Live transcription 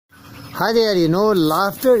Hi there,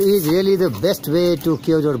 laughter is really the best way to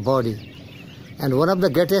cure your body. And one of the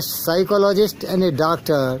greatest psychologists and a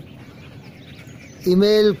doctor,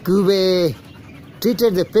 Emile Coué,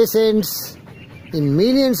 treated the patients in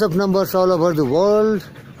millions of numbers all over the world,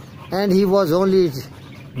 and he was only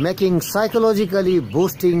making psychologically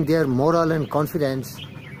boosting their morale and confidence.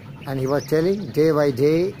 And he was telling, day by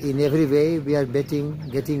day, in every way, we are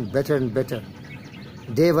getting better and better.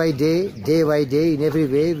 Day by day, in every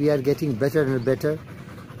way, we are getting better and better.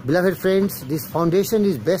 Beloved friends, this foundation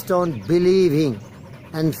is based on believing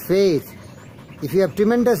and faith. If you have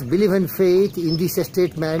tremendous belief and faith in this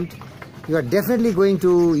statement, you are definitely going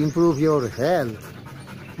to improve your health.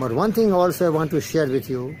 But one thing also I want to share with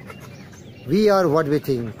you, we are what we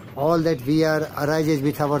think. All that we are arises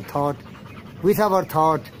with our thought. With our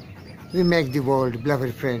thought, we make the world,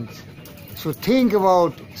 beloved friends. So think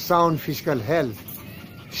about sound physical health.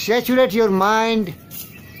 Saturate your mind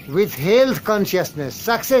with health consciousness,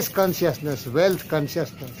 success consciousness, wealth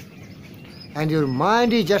consciousness. And your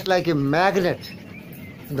mind is just like a magnet.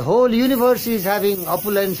 The whole universe is having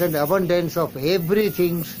opulence and abundance of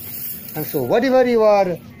everything. And so whatever you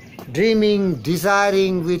are dreaming,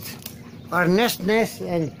 desiring with earnestness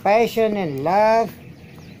and passion and love,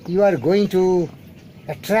 you are going to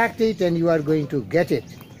attract it and you are going to get it.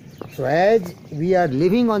 So as we are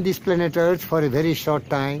living on this planet Earth for a very short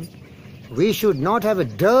time, we should not have a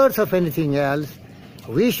dearth of anything else.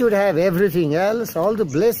 We should have everything else, all the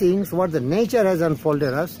blessings, what the nature has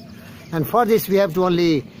unfolded us. And for this we have to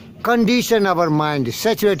only condition our mind,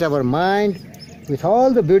 saturate our mind with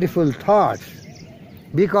all the beautiful thoughts.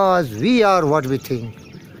 Because we are what we think.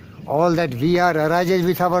 All that we are arises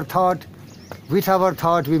with our thought. With our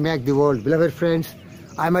thought we make the world. Beloved friends,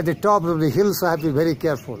 I'm at the top of the hill, so I have to be very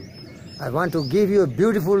careful. I want to give you a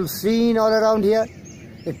beautiful scene all around here,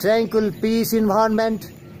 a tranquil peace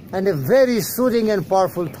environment, and a very soothing and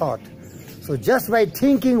powerful thought. So just by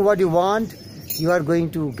thinking what you want, you are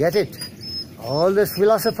going to get it. All the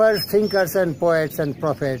philosophers, thinkers, and poets and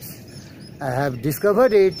prophets have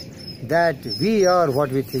discovered it, that we are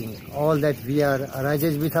what we think. All that we are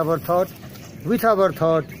arises with our thought. With our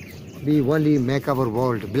thought, we only make our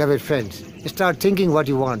world. Beloved friends, start thinking what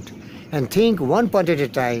you want, and think one point at a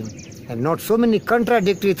time, and not so many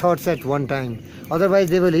contradictory thoughts at one time. Otherwise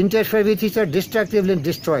they will interfere with each other, destructively and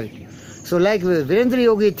destroy it. So like Virendra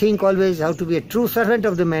Yogi think always how to be a true servant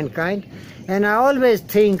of the mankind, and I always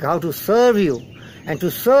think how to serve you. And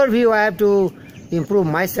to serve you I have to improve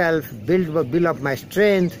myself, build up my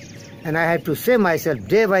strength, and I have to say myself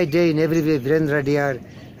day by day in every way, Virendra dear,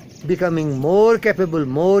 becoming more capable,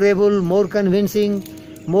 more able, more convincing,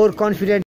 more confident.